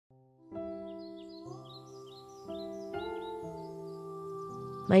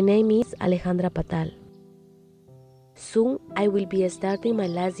My name is Alejandra Patal. Soon I will be starting my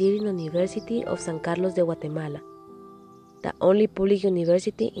last year in the University of San Carlos de Guatemala, the only public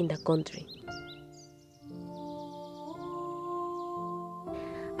university in the country.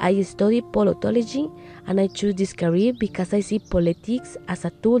 I study politology and I choose this career because I see politics as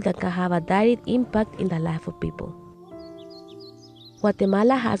a tool that can have a direct impact in the life of people.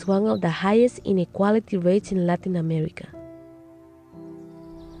 Guatemala has one of the highest inequality rates in Latin America,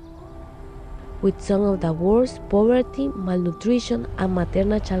 with some of the worst poverty, malnutrition, and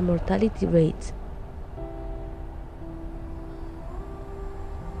maternal child mortality rates.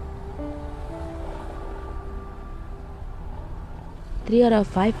 Three out of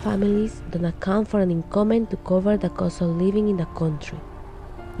 5 families don't account for an income to cover the cost of living in the country.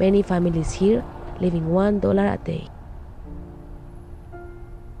 Many families here living $1 a day.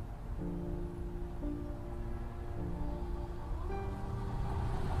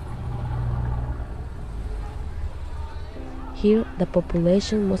 Here, the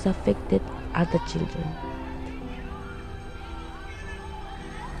population most affected are the children.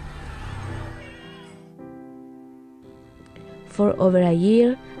 For over a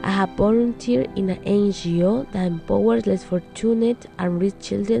year, I have volunteered in an NGO that empowers less fortunate and rich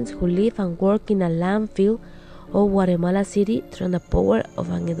children who live and work in a landfill of Guatemala City through the power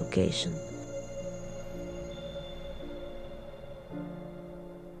of an education.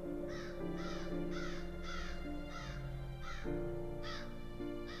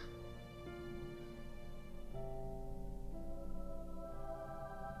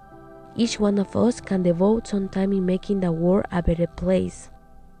 Each one of us can devote some time in making the world a better place.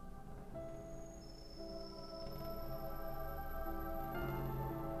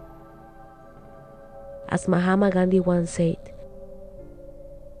 As Mahatma Gandhi once said,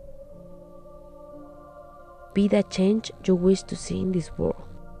 "Be the change you wish to see in this world."